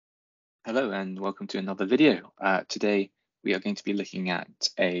Hello and welcome to another video. Today we are going to be looking at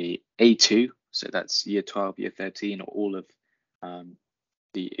a A2, so that's year 12, year 13, or all of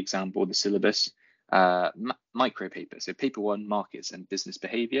the exam board, the syllabus, micro paper. So paper 1, markets and business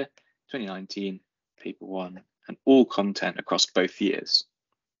behavior, 2019, paper 1, and all content across both years.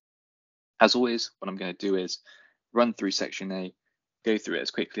 As always, what I'm going to do is run through section A, go through it as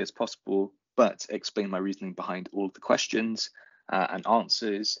quickly as possible, but explain my reasoning behind all of the questions and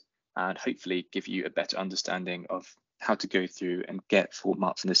answers, and hopefully give you a better understanding of how to go through and get full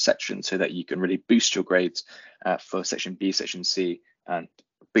marks in this section so that you can really boost your grades for section B, section C, and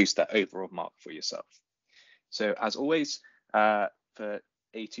boost that overall mark for yourself. So as always, for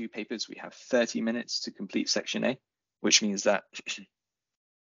A2 papers, we have 30 minutes to complete section A, which means that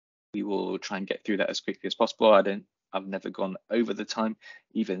we will try and get through that as quickly as possible. I've never gone over the time,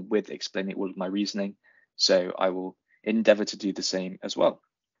 even with explaining all of my reasoning. So I will endeavor to do the same as well.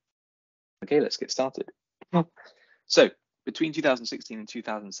 Okay, let's get started. So between 2016 and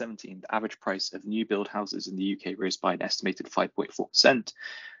 2017, the average price of new build houses in the UK rose by an estimated 5.4%. And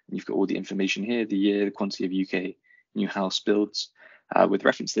you've got all the information here, the year, the quantity of UK new house builds. With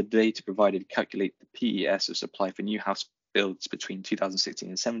reference to the data provided, calculate the PES of supply for new house builds between 2016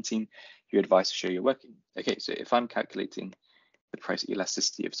 and 17. Your advice to show your working. Okay, so if I'm calculating the price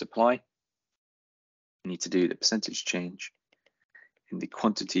elasticity of supply, I need to do the percentage change in the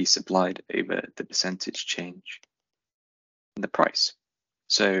quantity supplied over the percentage change in the price.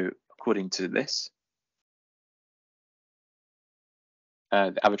 So according to this,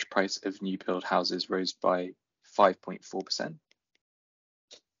 the average price of new build houses rose by 5.4%.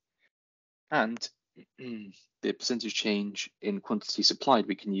 And the percentage change in quantity supplied,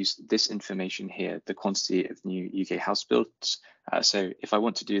 we can use this information here, the quantity of new UK house builds. So if I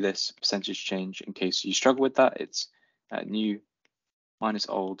want to do this percentage change, in case you struggle with that, it's new minus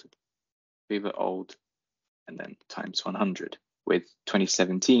old, over old, and then times 100, with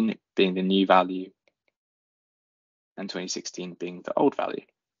 2017 being the new value and 2016 being the old value.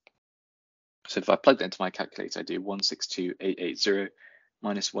 So if I plug that into my calculator, I do 162,880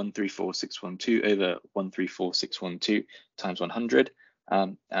 minus 134,612 over 134,612 times 100,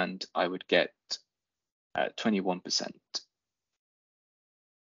 and I would get 21%.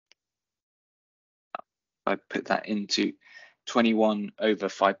 I put that into 21 over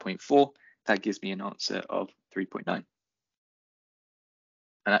 5.4, that gives me an answer of 3.9. And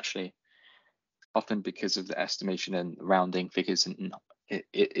actually, often because of the estimation and rounding figures, and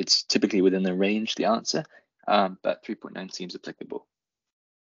it's typically within the range, the answer, but 3.9 seems applicable.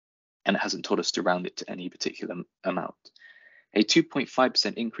 And it hasn't told us to round it to any particular amount. A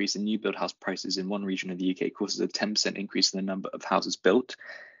 2.5% increase in new build house prices in one region of the UK causes a 10% increase in the number of houses built.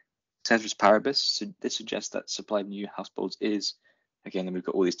 Ceteris paribus, so this suggests that supply of new house builds is, again, then we've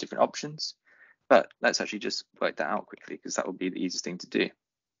got all these different options, but let's actually just work that out quickly because that would be the easiest thing to do.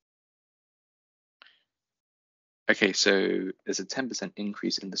 Okay, so there's a 10%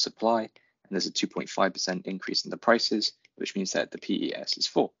 increase in the supply and there's a 2.5% increase in the prices, which means that the PES is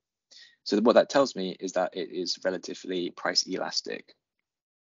 4. So what that tells me is that it is relatively price elastic.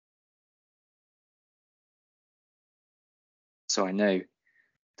 So I know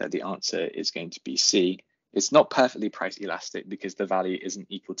that the answer is going to be C. It's not perfectly price elastic because the value isn't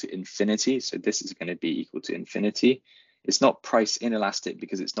equal to infinity. So this is going to be equal to infinity. It's not price inelastic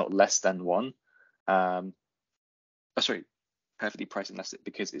because it's not less than 1. Perfectly price inelastic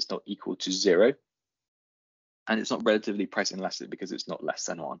because it's not equal to 0. And it's not relatively price inelastic because it's not less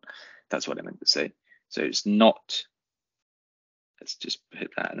than 1. That's what I meant to say. So it's not, let's just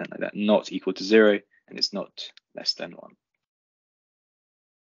hit that and then like that, not equal to 0, and it's not less than 1.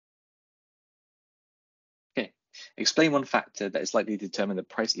 Okay, explain one factor that is likely to determine the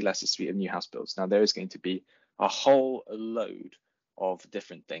price elasticity of new house builds. Now there is going to be a whole load of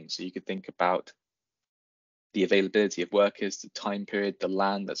different things. So you could think about the availability of workers, the time period, the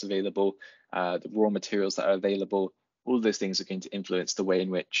land that's available, the raw materials that are available. All of those things are going to influence the way in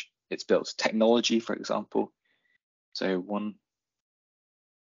which it's built. Technology, for example. So one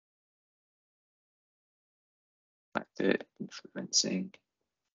factor influencing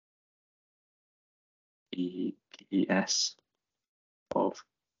the PES of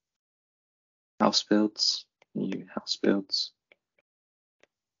house builds, new house builds,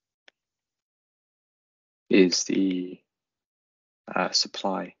 is the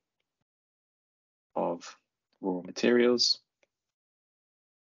supply of raw materials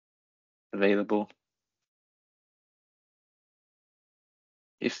available.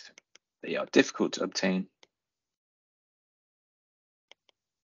 If they are difficult to obtain,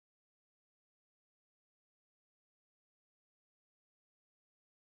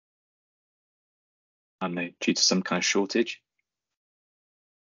 I don't know, due to some kind of shortage.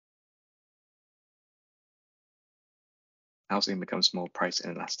 Housing becomes more price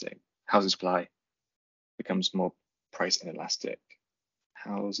inelastic. Housing supply becomes more price inelastic.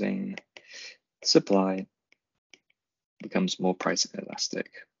 Housing supply becomes more price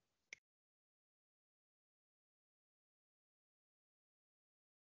inelastic.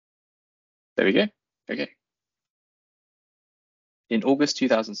 There we go. Okay. In August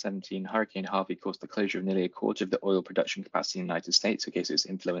 2017, Hurricane Harvey caused the closure of nearly a quarter of the oil production capacity in the United States. Okay, so it's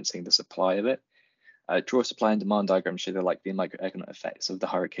influencing the supply of it. Draw a supply and demand diagram to show the likely microeconomic effects of the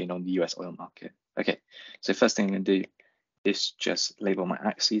hurricane on the US oil market. Okay, so first thing I'm going to do is just label my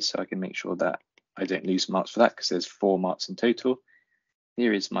axes so I can make sure that I don't lose marks for that, because there's 4 marks in total.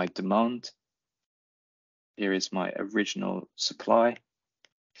 Here is my demand. Here is my original supply.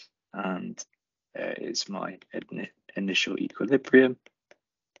 And there is my initial equilibrium.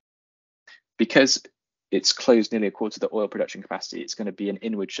 Because it's closed nearly a quarter of the oil production capacity, it's going to be an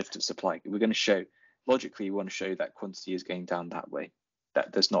inward shift of supply. We're going to show, logically, we want to show that quantity is going down that way,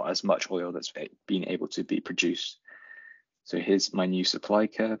 that there's not as much oil that's being able to be produced. So here's my new supply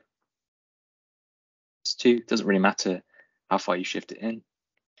curve. It's 2, doesn't really matter how far you shift it in.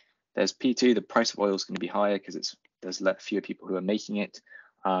 There's P2, the price of oil is going to be higher because there's fewer people who are making it.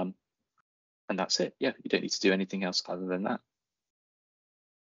 And that's it. Yeah, you don't need to do anything else other than that.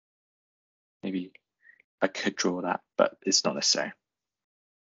 Maybe I could draw that, but it's not necessary.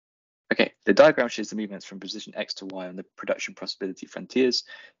 Okay, the diagram shows the movements from position X to Y on the production possibility frontiers.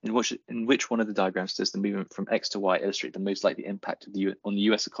 In which one of the diagrams does the movement from X to Y illustrate the most likely impact on the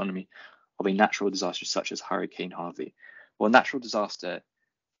US economy of a natural disaster such as Hurricane Harvey? Well, a natural disaster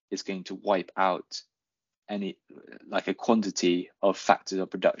is going to wipe out a quantity of factors of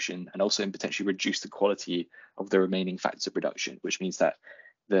production, and also potentially reduce the quality of the remaining factors of production, which means that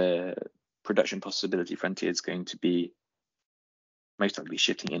the production possibility frontier is going to be most likely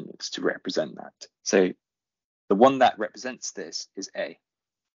shifting inwards to represent that. So the one that represents this is A.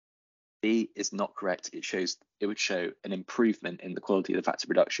 B is not correct. It would show an improvement in the quality of the factor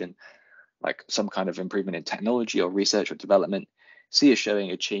production, like some kind of improvement in technology or research or development. C is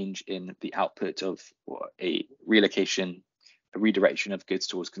showing a change in the output of a redirection of goods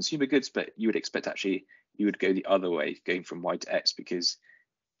towards consumer goods, but you would expect actually you would go the other way, going from Y to X, because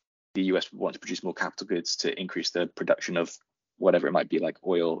the US would want to produce more capital goods to increase the production of whatever it might be, like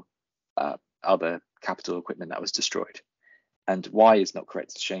oil, other capital equipment that was destroyed. And Y is not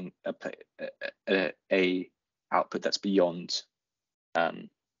correct, it's showing a output that's beyond the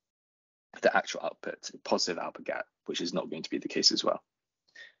actual output, positive output gap, which is not going to be the case as well.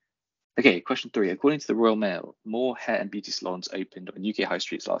 Okay, question 3. According to the Royal Mail, more hair and beauty salons opened on UK high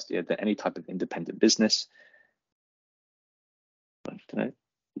streets last year than any type of independent business.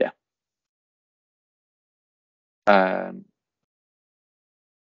 Yeah.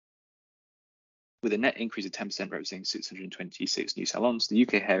 With a net increase of 10% representing 626 new salons, the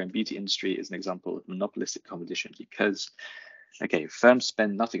UK hair and beauty industry is an example of monopolistic competition because, okay, firms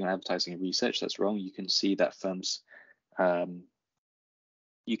spend nothing on advertising and research. That's wrong. You can see that firms,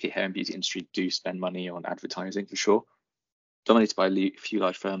 UK hair and beauty industry do spend money on advertising for sure. Dominated by a few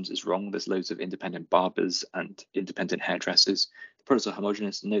large firms is wrong. There's loads of independent barbers and independent hairdressers. The products are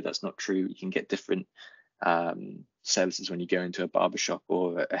homogenous. No, that's not true. You can get different services when you go into a barber shop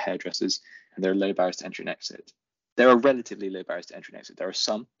or a hairdresser's, and there are low barriers to entry and exit. There are relatively low barriers to entry and exit. There are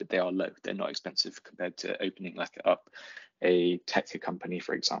some, but they are low. They're not expensive compared to opening up a tech company,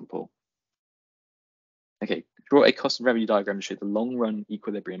 for example. Okay, draw a cost and revenue diagram to show the long run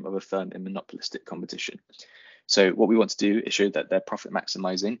equilibrium of a firm in monopolistic competition. So what we want to do is show that they're profit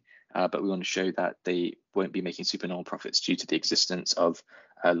maximizing, but we want to show that they won't be making supernormal profits due to the existence of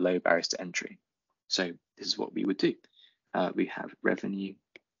low barriers to entry. So this is what we would do. We have revenue,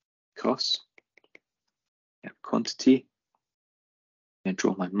 costs, we have quantity. I'm going to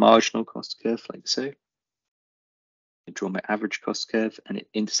draw my marginal cost curve like so. I draw my average cost curve, and it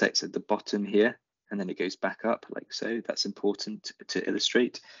intersects at the bottom here, and then it goes back up like so. That's important to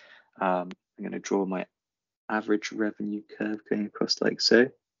illustrate. I'm going to draw my average revenue curve going across like so.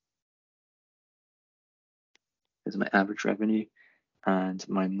 There's my average revenue and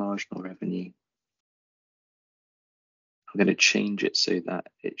my marginal revenue. I'm going to change it so that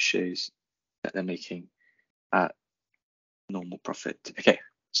it shows that they're making normal profit. Okay,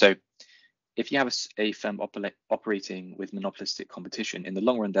 so if you have a firm operating with monopolistic competition, in the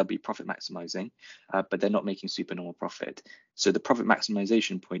long run, they'll be profit maximizing, but they're not making supernormal profit. So the profit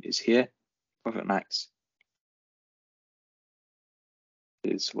maximization point is here. Profit max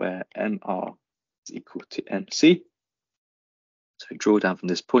is where MR is equal to MC. So draw down from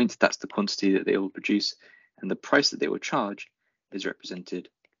this point, that's the quantity that they will produce, and the price that they will charge is represented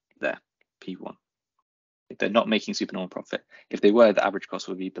there, P1. If they're not making supernormal profit, if they were, the average cost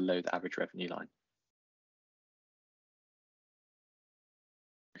would be below the average revenue line.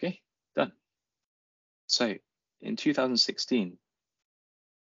 Okay, done. So in 2016,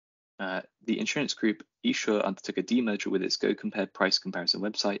 the insurance group eSure undertook a demerger with its GoCompare price comparison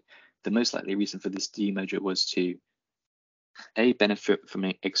website. The most likely reason for this demerger was to A, benefit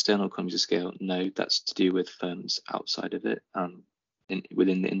from external economies of scale. No, that's to do with firms outside of it,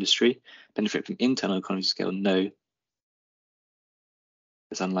 within the industry. Benefit from internal economies of scale. No,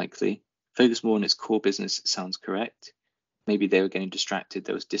 it's unlikely. Focus more on its core business sounds correct. Maybe they were getting distracted.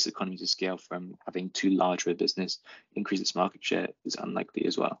 There was diseconomies of scale from having too large of a business. Increase its market share is unlikely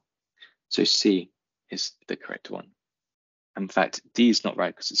as well. So C is the correct one. In fact, D is not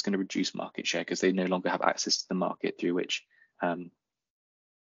right because it's going to reduce market share because they no longer have access to the market through which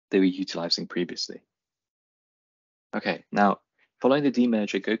they were utilizing previously. Okay, now following the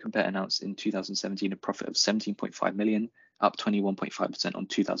demerger, GoCompare announced in 2017 a profit of 17.5 million, up 21.5% on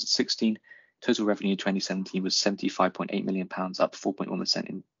 2016. Total revenue in 2017 was £75.8 million, up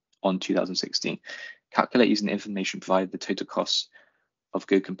 4.1% on 2016. Calculate using the information provided the total costs of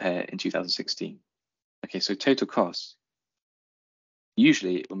GoCompare in 2016. Okay, so total costs.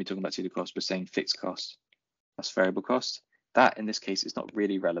 Usually when we talk about total cost, we're saying fixed cost plus variable cost. That in this case is not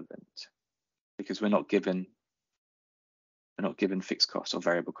really relevant because we're not given fixed costs or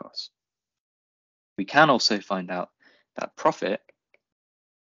variable costs. We can also find out that profit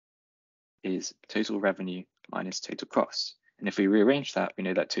is total revenue minus total cost. And if we rearrange that, we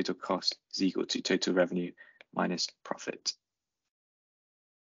know that total cost is equal to total revenue minus profit.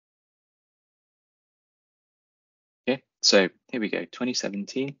 Okay, so here we go,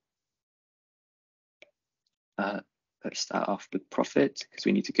 2017. Let's start off with profit because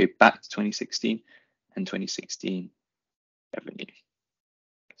we need to go back to 2016 and 2016 revenue.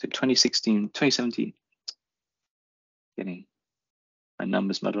 So 2017, getting my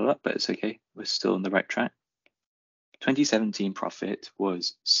numbers muddled up, but it's okay. We're still on the right track. 2017 profit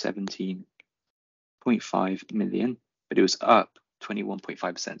was 17.5 million, but it was up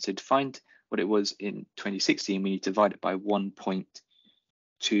 21.5%. So to find what it was in 2016, we need to divide it by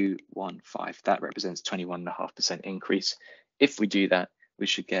 1.215. That represents 21.5% increase. If we do that, we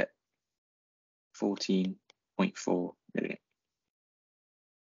should get 14.4 million.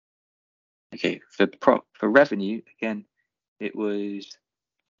 Okay, for revenue, again, it was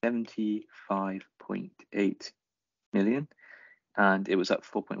 75.8 million and it was up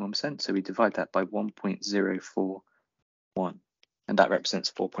 4.1%. So we divide that by 1.041 and that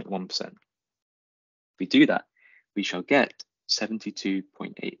represents 4.1%. If we do that, we shall get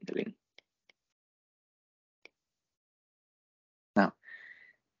 72.8 million. Now,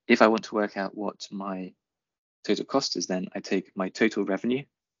 if I want to work out what my total cost is, then I take my total revenue,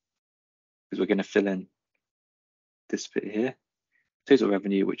 because we're going to fill in this bit here, total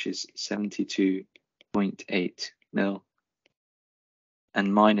revenue, which is 72.8 mil,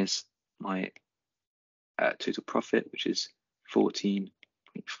 and minus my total profit, which is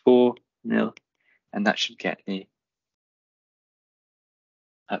 14.4 mil, and that should get me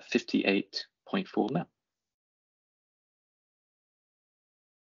at 58.4 mil.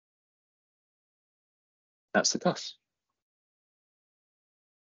 That's the cost.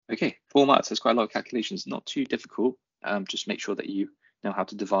 Okay, 4 marks. There's quite a lot of calculations, not too difficult. Just make sure that you know how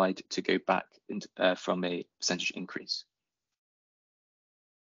to divide to go back into, from a percentage increase.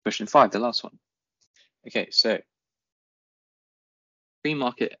 Question 5, the last one. Okay, so free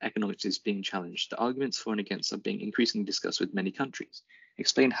market economics is being challenged. The arguments for and against are being increasingly discussed with many countries.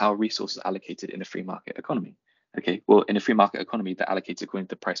 Explain how resources are allocated in a free market economy. Okay, well, in a free market economy, they're allocated according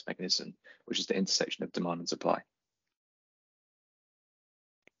to the price mechanism, which is the intersection of demand and supply.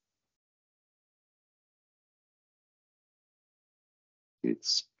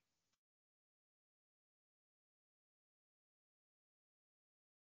 It's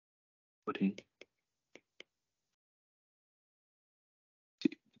putting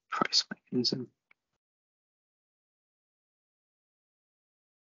the price mechanism.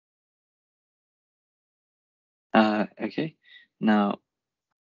 Okay, now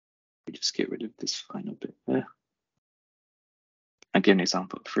we just get rid of this final bit there. I'll give an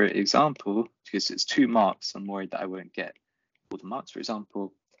example. For example, because it's 2 marks, I'm worried that I won't get all the marks. For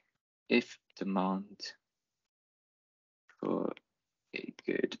example, if demand for a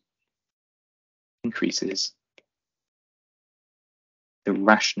good increases, the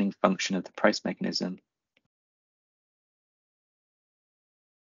rationing function of the price mechanism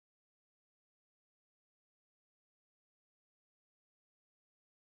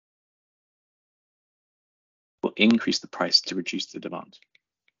will increase the price to reduce the demand.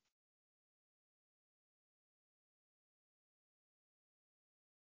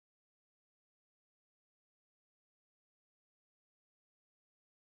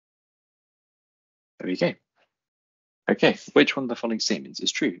 There we go. Okay, which one of the following statements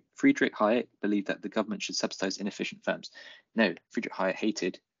is true? Friedrich Hayek believed that the government should subsidize inefficient firms. No, Friedrich Hayek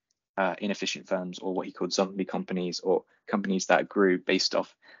hated inefficient firms, or what he called zombie companies, or companies that grew based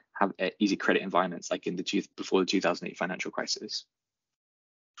off easy credit environments, like before the 2008 financial crisis.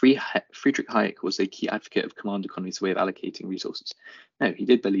 Friedrich Hayek was a key advocate of command economy's way of allocating resources. No, he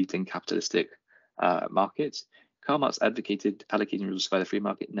did believe in capitalistic markets. Karl Marx advocated allocating resources by the free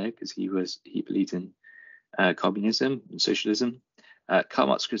market. No, because he believed in communism and socialism. Karl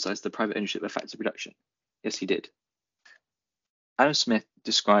Marx criticized the private ownership of factory production. Yes, he did. Adam Smith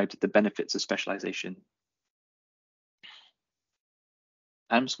described the benefits of specialization.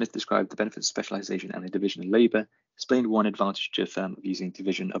 Adam Smith described the benefits of specialization and the division of labor, explained one advantage to a firm of using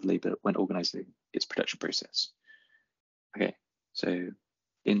division of labor when organizing its production process. Okay, so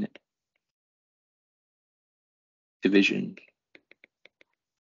in division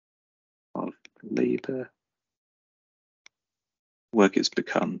of labor, workers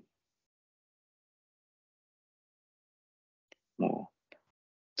become more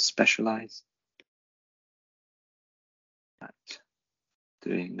specialized at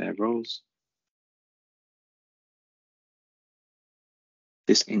doing their roles.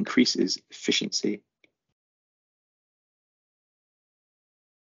 This increases efficiency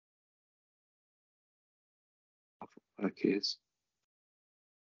of workers,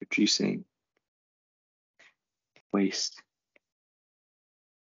 reducing waste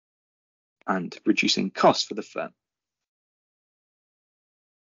and reducing costs for the firm.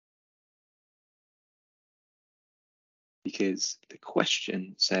 Because the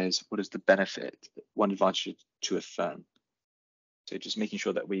question says, what is the benefit, one advantage to a firm? So just making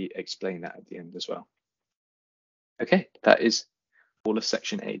sure that we explain that at the end as well. Okay, that is all of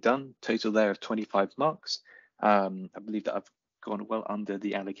section A done. Total there of 25 marks. I believe that I've gone well under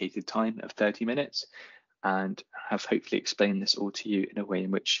the allocated time of 30 minutes and have hopefully explained this all to you in a way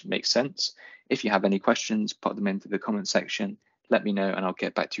in which makes sense. If you have any questions, pop them into the comment section, let me know and I'll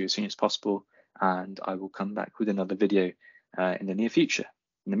get back to you as soon as possible, and I will come back with another video in the near future.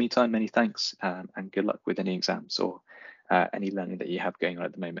 In the meantime, many thanks and good luck with any exams or any learning that you have going on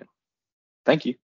at the moment. Thank you.